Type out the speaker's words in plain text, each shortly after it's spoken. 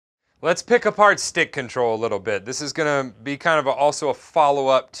Let's pick apart stick control a little bit. This is going to be kind of also a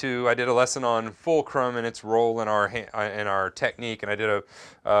follow-up to, I did a lesson on fulcrum and its role in our technique, and I did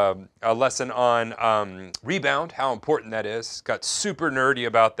a lesson on rebound, how important that is. Got super nerdy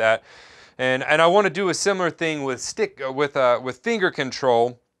about that, and I want to do a similar thing with finger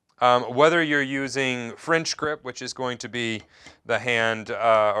control. Whether you're using French grip, which is going to be the hand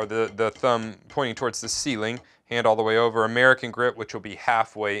or the thumb pointing towards the ceiling, hand all the way over, American grip, which will be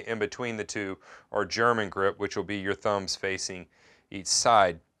halfway in between the two, or German grip, which will be your thumbs facing each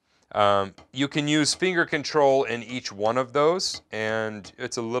side. You can use finger control in each one of those, and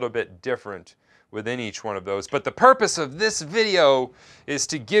it's a little bit different within each one of those. But the purpose of this video is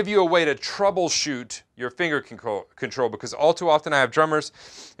to give you a way to troubleshoot your finger control, because all too often I have drummers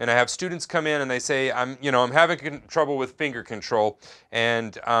and I have students come in and they say, I'm having trouble with finger control,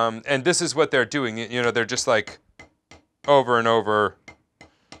 and this is what they're doing. They're just like over and over,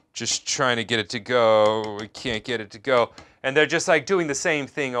 just trying to get it to go. We can't get it to go. And they're just like doing the same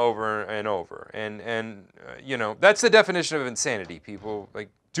thing over and over. And that's the definition of insanity, people. Like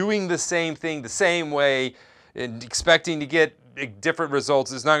doing the same thing the same way and expecting to get different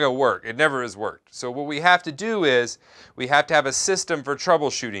results is not going to work. It never has worked. So what we have to do is we have to have a system for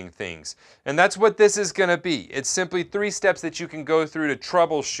troubleshooting things. And that's what this is going to be. It's simply 3 steps that you can go through to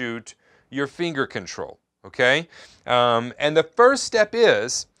troubleshoot your finger control. Okay? And the first step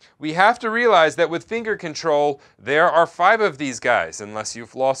is we have to realize that with finger control, there are 5 of these guys, unless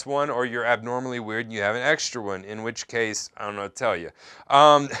you've lost one or you're abnormally weird and you have an extra one, in which case, I don't know what to tell you.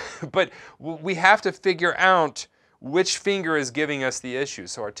 But we have to figure out which finger is giving us the issue.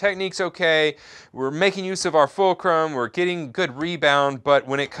 So our technique's okay, we're making use of our fulcrum, we're getting good rebound, but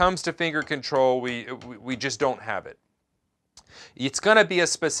when it comes to finger control, we just don't have it. It's going to be a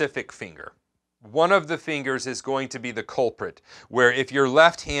specific finger. One of the fingers is going to be the culprit, where if your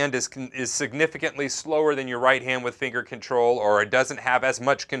left hand is significantly slower than your right hand with finger control, or it doesn't have as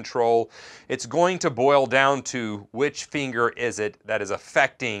much control, it's going to boil down to which finger is it that is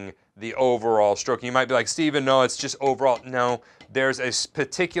affecting the overall stroke. You might be like, Steven, no, it's just overall. No, there's a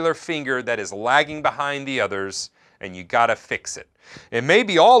particular finger that is lagging behind the others, and you gotta fix it. It may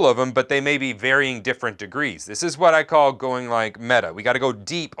be all of them, but they may be varying different degrees. This is what I call going like meta. We gotta go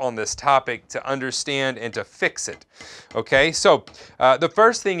deep on this topic to understand and to fix it. Okay, so the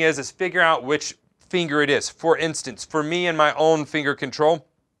first thing is figure out which finger it is. For instance, for me and my own finger control,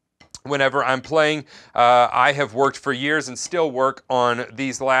 whenever I'm playing, I have worked for years and still work on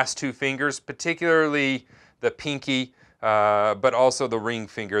these last 2 fingers, particularly the pinky, but also the ring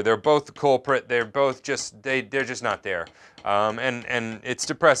finger. They're both the culprit. They're both just, they're just not there. And it's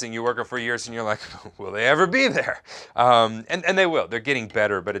depressing. You work it for years and you're like, will they ever be there? And they will. They're getting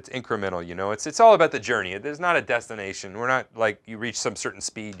better, but it's incremental, you know. It's all about the journey. There's not a destination. We're not like you reach some certain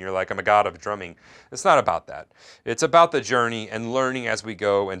speed and you're like, I'm a god of drumming. It's not about that. It's about the journey and learning as we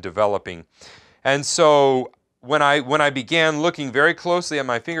go and developing. And so when I began looking very closely at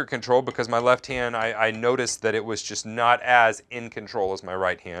my finger control, because my left hand, I noticed that it was just not as in control as my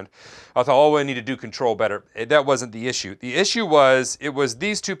right hand. I thought, oh, I need to do control better. That wasn't the issue. The issue was, it was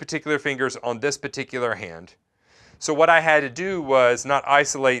these 2 particular fingers on this particular hand. So what I had to do was not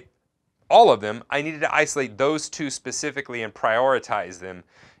isolate all of them. I needed to isolate those 2 specifically and prioritize them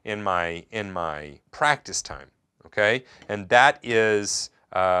in my practice time. Okay, and that is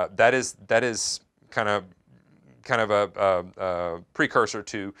kind of a precursor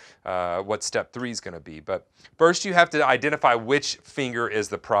to what step 3 is going to be. But first you have to identify which finger is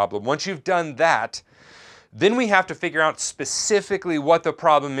the problem. Once you've done that, then we have to figure out specifically what the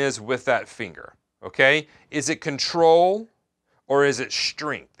problem is with that finger. Okay? Is it control or is it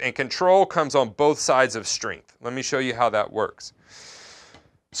strength? And control comes on both sides of strength. Let me show you how that works.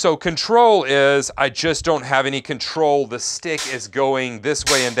 So control is, I just don't have any control. The stick is going this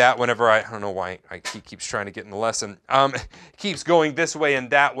way and that whenever I don't know why he keeps trying to get in the lesson. Keeps going this way and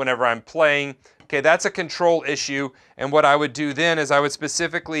that whenever I'm playing. Okay, that's a control issue. And what I would do then is I would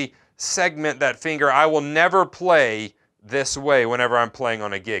specifically segment that finger. I will never play this way whenever I'm playing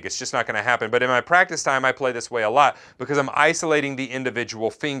on a gig. It's just not going to happen. But in my practice time, I play this way a lot because I'm isolating the individual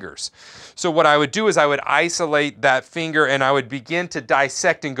fingers. So what I would do is I would isolate that finger and I would begin to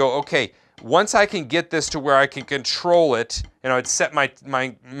dissect and go, okay, once I can get this to where I can control it, and I would set my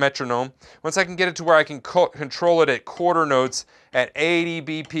metronome, once I can get it to where I can control it at quarter notes at 80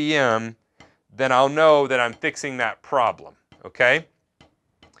 BPM, then I'll know that I'm fixing that problem, okay?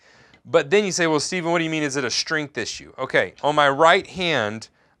 But then you say, well, Steven, what do you mean? Is it a strength issue? Okay, on my right hand,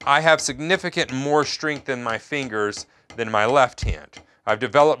 I have significant more strength in my fingers than my left hand. I've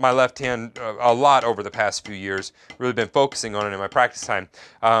developed my left hand a lot over the past few years. Really been focusing on it in my practice time.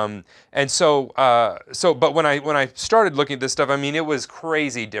 But when I started looking at this stuff, I mean, it was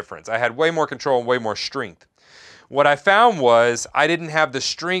crazy difference. I had way more control and way more strength. What I found was I didn't have the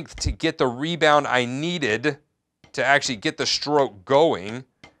strength to get the rebound I needed to actually get the stroke going.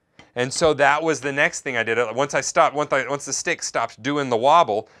 And so that was the next thing I did. Once the stick stopped doing the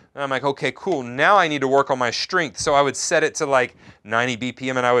wobble, I'm like, okay, cool. Now I need to work on my strength. So I would set it to like 90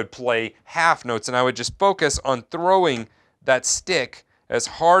 BPM and I would play half notes and I would just focus on throwing that stick as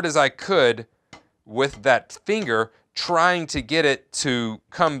hard as I could with that finger, trying to get it to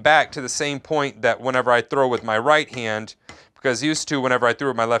come back to the same point that whenever I throw with my right hand, because used to whenever I threw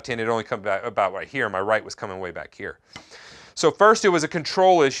with my left hand, it only come back about right here. My right was coming way back here. So first it was a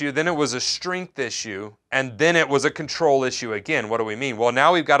control issue, then it was a strength issue, and then it was a control issue again. What do we mean? Well,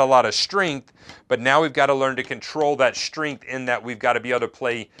 now we've got a lot of strength, but now we've got to learn to control that strength in that we've got to be able to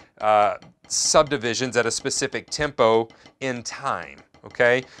play subdivisions at a specific tempo in time.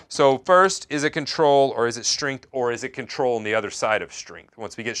 Okay, so first, is it control or is it strength or is it control on the other side of strength?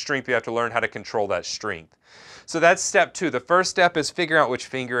 Once we get strength, we have to learn how to control that strength. So that's step 2. The first step is figuring out which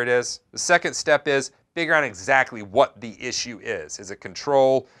finger it is. The second step is figure out exactly what the issue is. Is it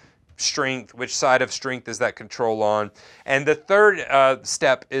control, strength? Which side of strength is that control on? And the third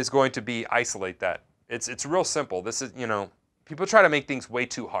step is going to be isolate that. It's real simple. This is, you know, people try to make things way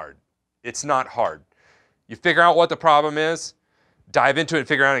too hard. It's not hard. You figure out what the problem is, dive into it and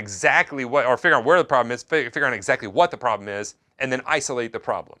figure out exactly what, or figure out where the problem is, figure out exactly what the problem is, and then isolate the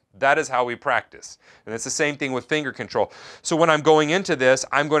problem. That is how we practice. And it's the same thing with finger control. So when I'm going into this,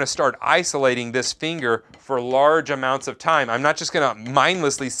 I'm going to start isolating this finger for large amounts of time. I'm not just going to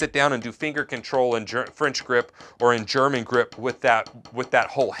mindlessly sit down and do finger control in French grip or in German grip with that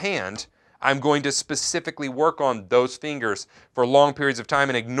whole hand. I'm going to specifically work on those fingers for long periods of time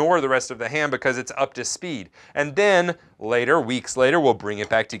and ignore the rest of the hand because it's up to speed. And then later, weeks later, we'll bring it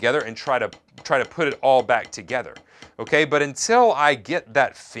back together and try to put it all back together. Okay, but until I get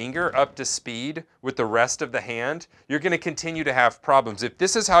that finger up to speed with the rest of the hand, you're going to continue to have problems. If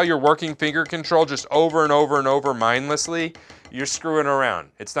this is how you're working finger control just over and over and over mindlessly, you're screwing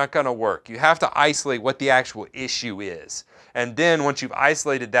around. It's not going to work. You have to isolate what the actual issue is. And then once you've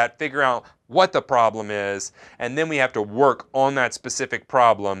isolated that, figure out what the problem is, and then we have to work on that specific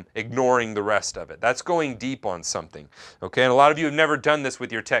problem, ignoring the rest of it. That's going deep on something, okay? And a lot of you have never done this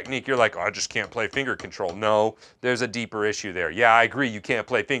with your technique. You're like, oh, I just can't play finger control. No, there's a deeper issue there. Yeah, I agree you can't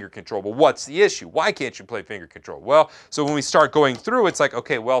play finger control, but what's the issue? Why can't you play finger control? Well, so when we start going through, it's like,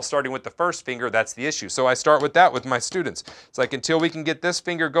 okay, well, starting with the first finger, that's the issue. So I start with that with my students. It's like, until we can get this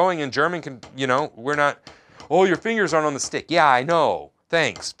finger going in German, you know, we're not, oh, your fingers aren't on the stick. Yeah, I know.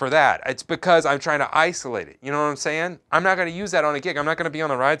 Thanks for that. It's because I'm trying to isolate it. You know what I'm saying? I'm not going to use that on a gig. I'm not going to be on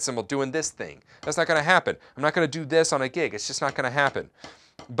the ride cymbal doing this thing. That's not going to happen. I'm not going to do this on a gig. It's just not going to happen.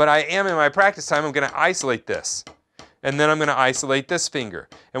 But I am in my practice time. I'm going to isolate this. And then I'm going to isolate this finger.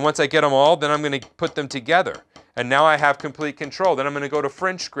 And once I get them all, then I'm going to put them together. And now I have complete control. Then I'm going to go to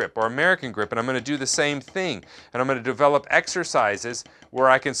French grip or American grip, and I'm going to do the same thing. And I'm going to develop exercises where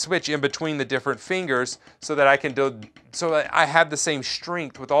I can switch in between the different fingers so that I can so that I have the same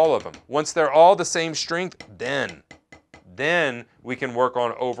strength with all of them. Once they're all the same strength, then we can work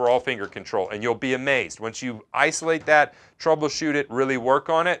on overall finger control. And you'll be amazed. Once you isolate that, troubleshoot it, really work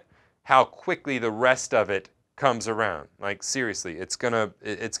on it, how quickly the rest of it comes around. Like seriously, it's gonna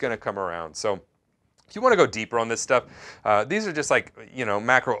come around. So if you want to go deeper on this stuff, these are just like, you know,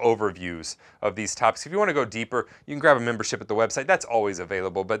 macro overviews of these topics. If you want to go deeper, you can grab a membership at the website. That's always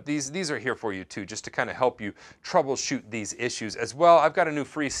available, but these are here for you too, just to kind of help you troubleshoot these issues as well. I've got a new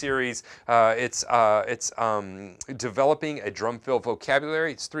free series. It's developing a drum fill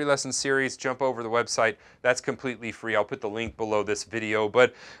vocabulary. It's a 3-lesson series. Jump over to the website. That's completely free. I'll put the link below this video,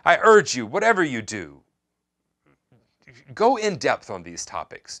 but I urge you, whatever you do, go in depth on these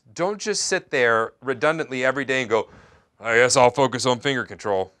topics. Don't just sit there redundantly every day and go, I guess I'll focus on finger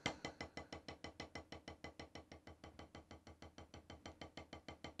control.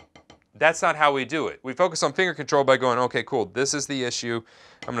 That's not how we do it. We focus on finger control by going, okay, cool, this is the issue.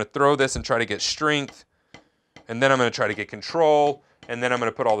 I'm going to throw this and try to get strength, and then I'm going to try to get control, and then I'm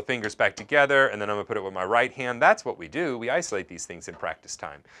going to put all the fingers back together, and then I'm going to put it with my right hand. That's what we do. We isolate these things in practice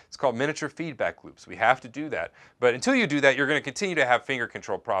time. It's called miniature feedback loops. We have to do that. But until you do that, you're going to continue to have finger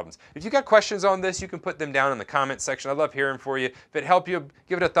control problems. If you got questions on this, you can put them down in the comment section. I love hearing from you. If it helped you,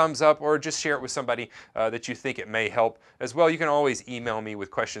 give it a thumbs up or just share it with somebody that you think it may help. As well, you can always email me with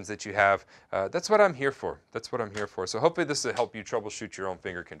questions that you have. That's what I'm here for. That's what I'm here for. So hopefully this will help you troubleshoot your own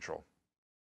finger control.